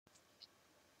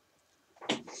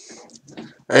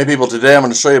Hey people, today I'm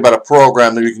going to show you about a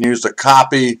program that you can use to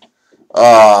copy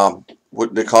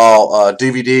what they call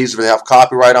DVDs if they have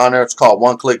copyright on there. It's called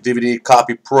One Click DVD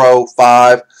Copy Pro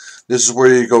 5. This is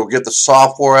where you go get the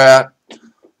software at.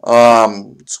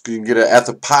 You can get it at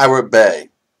the Pirate Bay.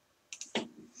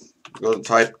 Go to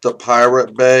type the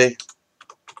Pirate Bay.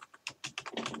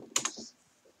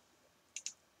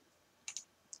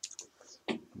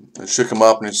 It should come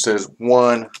up and it says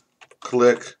One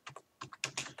Click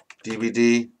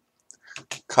DVD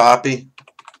Copy.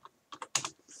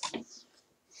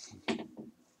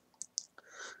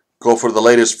 Go for the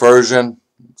latest version.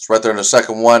 It's right there in the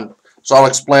second one. It's all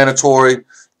explanatory.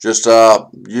 Just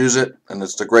use it, and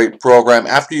it's a great program.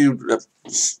 After you have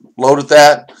loaded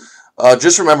that,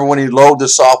 just remember when you load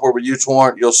this software with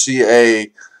uTorrent, you'll see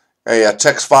a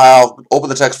text file. Open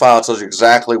the text file. It tells you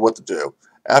exactly what to do.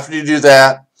 After you do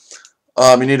that,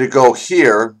 you need to go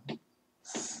here,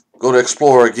 go to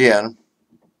Explorer again,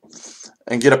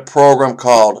 and get a program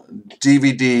called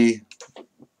DVD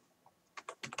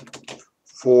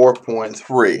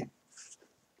 4.3.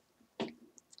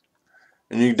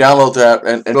 And you can download that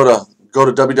and go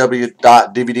to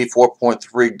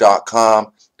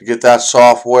www.dvd4.3.com to get that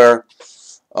software.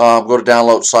 Go to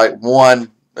download site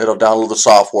 1. It'll download the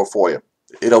software for you.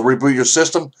 It'll reboot your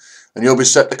system, and you'll be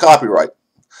set to copyright.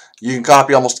 You can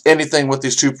copy almost anything with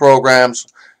these two programs.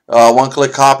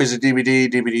 One-click copies of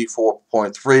DVD, DVD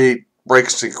 4.3,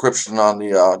 breaks the encryption on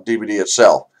the DVD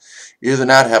itself. Other than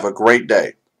that, have a great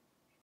day.